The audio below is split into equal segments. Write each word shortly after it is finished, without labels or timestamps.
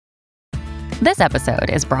This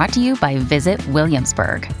episode is brought to you by Visit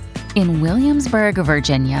Williamsburg. In Williamsburg,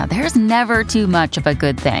 Virginia, there's never too much of a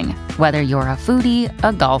good thing. Whether you're a foodie,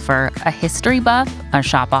 a golfer, a history buff, a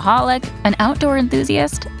shopaholic, an outdoor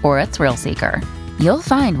enthusiast, or a thrill seeker, you'll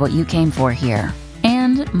find what you came for here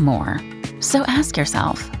and more. So ask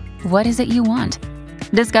yourself, what is it you want?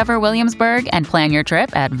 Discover Williamsburg and plan your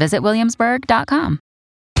trip at visitwilliamsburg.com.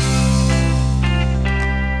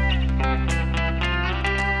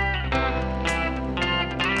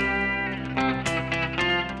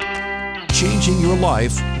 Changing your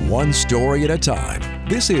life one story at a time.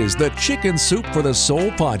 This is the Chicken Soup for the Soul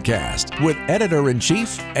podcast with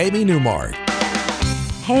Editor-in-Chief Amy Newmark.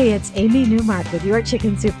 Hey, it's Amy Newmark with your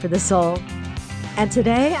Chicken Soup for the Soul. And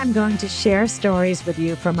today I'm going to share stories with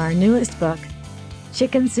you from our newest book,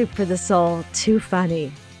 Chicken Soup for the Soul, Too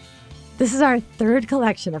Funny. This is our third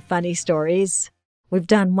collection of funny stories. We've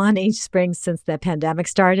done one each spring since the pandemic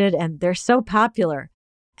started, and they're so popular.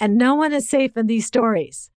 And no one is safe in these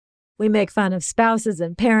stories. We make fun of spouses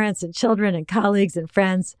and parents and children and colleagues and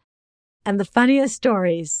friends. And the funniest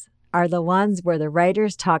stories are the ones where the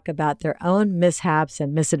writers talk about their own mishaps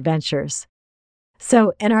and misadventures.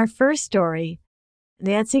 So in our first story,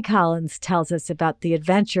 Nancy Collins tells us about the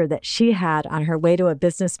adventure that she had on her way to a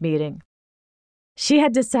business meeting. She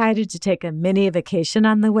had decided to take a mini vacation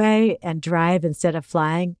on the way and drive instead of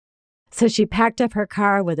flying. So she packed up her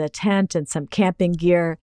car with a tent and some camping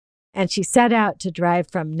gear, and she set out to drive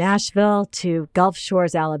from Nashville to Gulf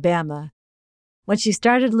Shores, Alabama. When she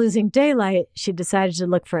started losing daylight, she decided to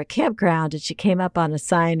look for a campground, and she came up on a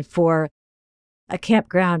sign for a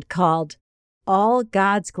campground called All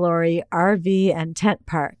God's Glory RV and Tent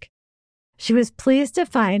Park. She was pleased to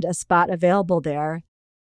find a spot available there,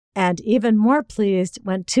 and even more pleased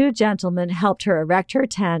when two gentlemen helped her erect her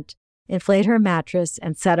tent, inflate her mattress,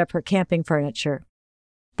 and set up her camping furniture.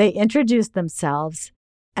 They introduced themselves,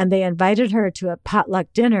 and they invited her to a potluck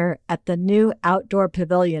dinner at the new outdoor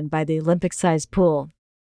pavilion by the Olympic-sized pool.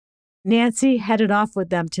 Nancy headed off with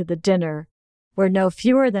them to the dinner, where no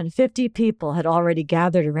fewer than 50 people had already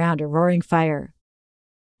gathered around a roaring fire.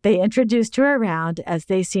 They introduced her around, as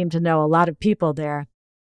they seemed to know a lot of people there,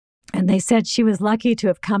 and they said she was lucky to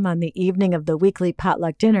have come on the evening of the weekly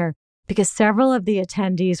potluck dinner because several of the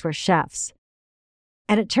attendees were chefs.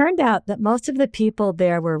 And it turned out that most of the people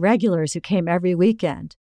there were regulars who came every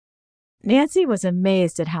weekend. Nancy was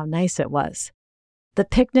amazed at how nice it was. The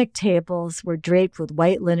picnic tables were draped with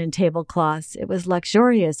white linen tablecloths. It was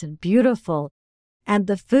luxurious and beautiful, and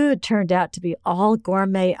the food turned out to be all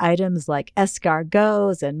gourmet items like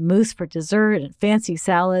escargots and mousse for dessert and fancy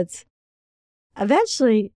salads.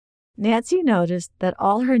 Eventually, Nancy noticed that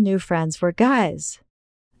all her new friends were guys.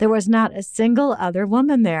 There was not a single other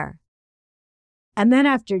woman there. And then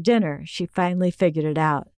after dinner, she finally figured it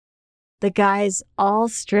out. The guys all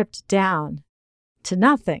stripped down to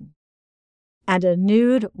nothing, and a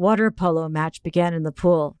nude water polo match began in the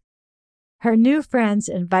pool. Her new friends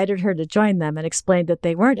invited her to join them and explained that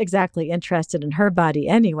they weren't exactly interested in her body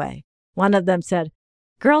anyway. One of them said,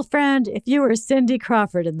 "Girlfriend, if you were Cindy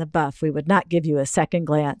Crawford in the buff, we would not give you a second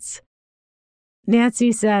glance."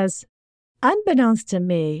 Nancy says, "Unbeknownst to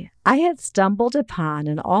me, I had stumbled upon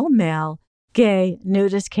an all-male, gay,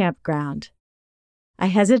 nudist campground. I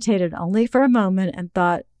hesitated only for a moment and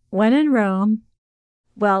thought, when in Rome."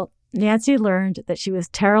 Well, Nancy learned that she was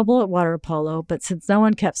terrible at water polo, but since no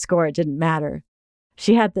one kept score, it didn't matter.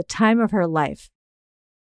 She had the time of her life.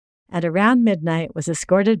 And around midnight was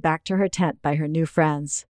escorted back to her tent by her new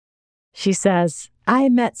friends. She says, "I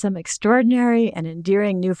met some extraordinary and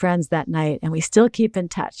endearing new friends that night, and we still keep in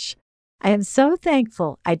touch. I am so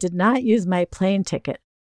thankful I did not use my plane ticket,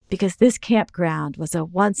 because this campground was a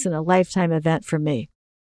once-in-a-lifetime event for me.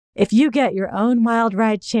 If you get your own wild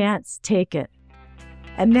ride chance, take it."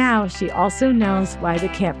 And now she also knows why the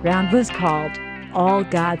campground was called All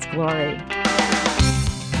God's Glory.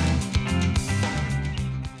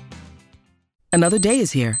 Another day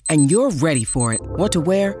is here, and you're ready for it. What to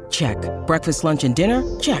wear? Check. Breakfast, lunch, and dinner?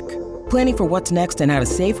 Check. Planning for what's next and how to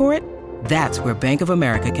save for it? That's where Bank of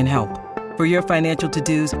America can help. For your financial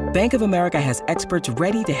to-dos, Bank of America has experts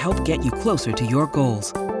ready to help get you closer to your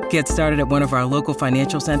goals. Get started at one of our local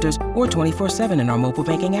financial centers or 24/7 in our mobile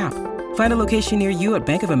banking app. Find a location near you at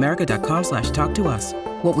bankofamerica.com/talktous.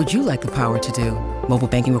 What would you like the power to do? Mobile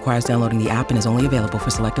banking requires downloading the app and is only available for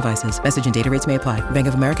select devices. Message and data rates may apply. Bank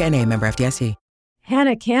of America N.A., member FDIC.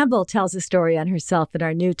 Hannah Campbell tells a story on herself in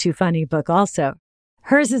our new Too Funny book also.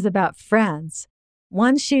 Hers is about friends,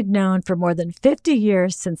 one she'd known for more than 50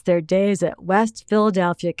 years since their days at West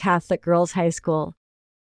Philadelphia Catholic Girls High School.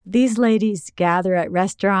 These ladies gather at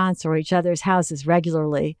restaurants or each other's houses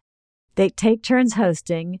regularly, They take turns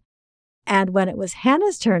hosting, and when it was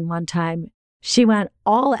Hannah's turn one time, she went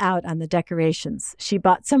all out on the decorations. She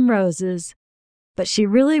bought some roses, but she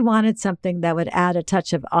really wanted something that would add a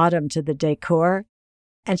touch of autumn to the decor,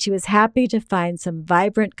 and she was happy to find some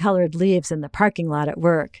vibrant colored leaves in the parking lot at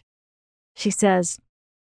work. She says,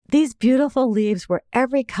 "These beautiful leaves were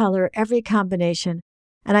every color, every combination,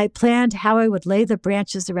 and I planned how I would lay the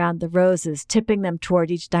branches around the roses, tipping them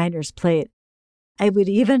toward each diner's plate. I would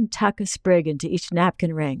even tuck a sprig into each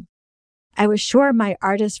napkin ring. I was sure my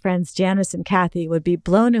artist friends Janice and Kathy would be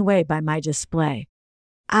blown away by my display.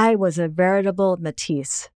 I was a veritable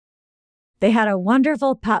Matisse." They had a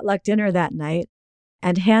wonderful potluck dinner that night,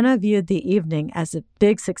 and Hannah viewed the evening as a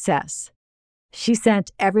big success. She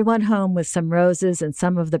sent everyone home with some roses and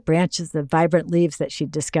some of the branches of vibrant leaves that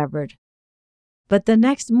she'd discovered. But the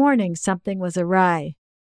next morning, something was awry.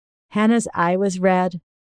 Hannah's eye was red,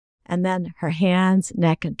 and then her hands,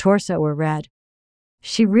 neck, and torso were red.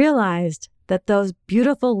 She realized that those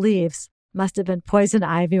beautiful leaves must have been poison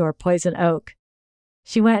ivy or poison oak.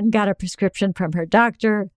 She went and got a prescription from her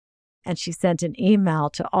doctor, and she sent an email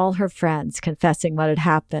to all her friends confessing what had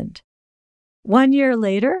happened. 1 year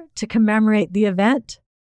later, to commemorate the event,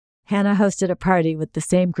 Hannah hosted a party with the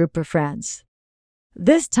same group of friends.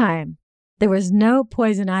 This time, there was no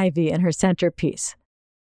poison ivy in her centerpiece,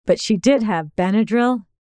 but she did have Benadryl,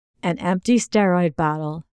 an empty steroid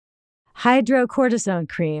bottle, hydrocortisone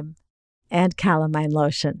cream, and calamine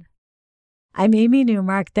lotion. I'm Amy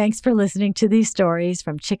Newmark. Thanks for listening to these stories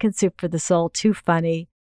from Chicken Soup for the Soul Too Funny.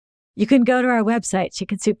 You can go to our website,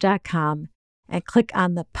 chickensoup.com, and click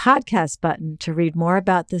on the podcast button to read more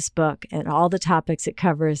about this book and all the topics it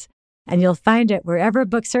covers, and you'll find it wherever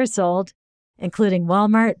books are sold, including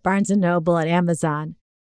Walmart, Barnes & Noble, and Amazon.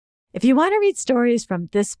 If you want to read stories from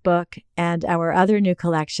this book and our other new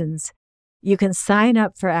collections, you can sign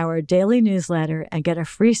up for our daily newsletter and get a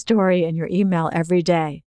free story in your email every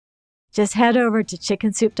day. Just head over to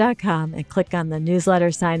chickensoup.com and click on the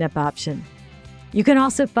newsletter sign-up option. You can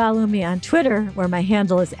also follow me on Twitter, where my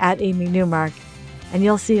handle is @AmyNewmark, and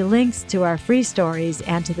you'll see links to our free stories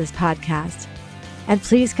and to this podcast. And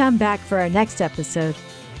please come back for our next episode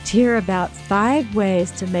to hear about 5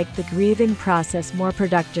 ways to make the grieving process more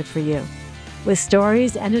productive for you, with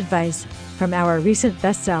stories and advice from our recent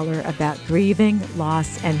bestseller about grieving,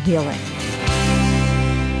 loss, and healing.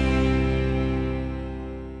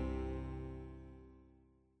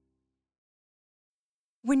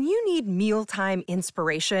 When you need mealtime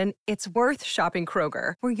inspiration, it's worth shopping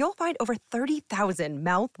Kroger, where you'll find over 30,000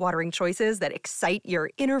 mouth-watering choices that excite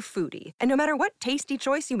your inner foodie. And no matter what tasty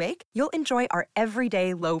choice you make, you'll enjoy our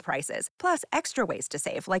everyday low prices, plus extra ways to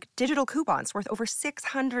save, like digital coupons worth over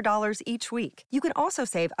 $600 each week. You can also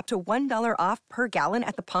save up to $1 off per gallon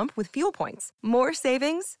at the pump with fuel points. More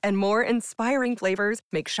savings and more inspiring flavors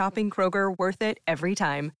make shopping Kroger worth it every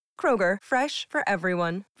time. Kroger, fresh for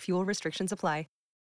everyone. Fuel restrictions apply.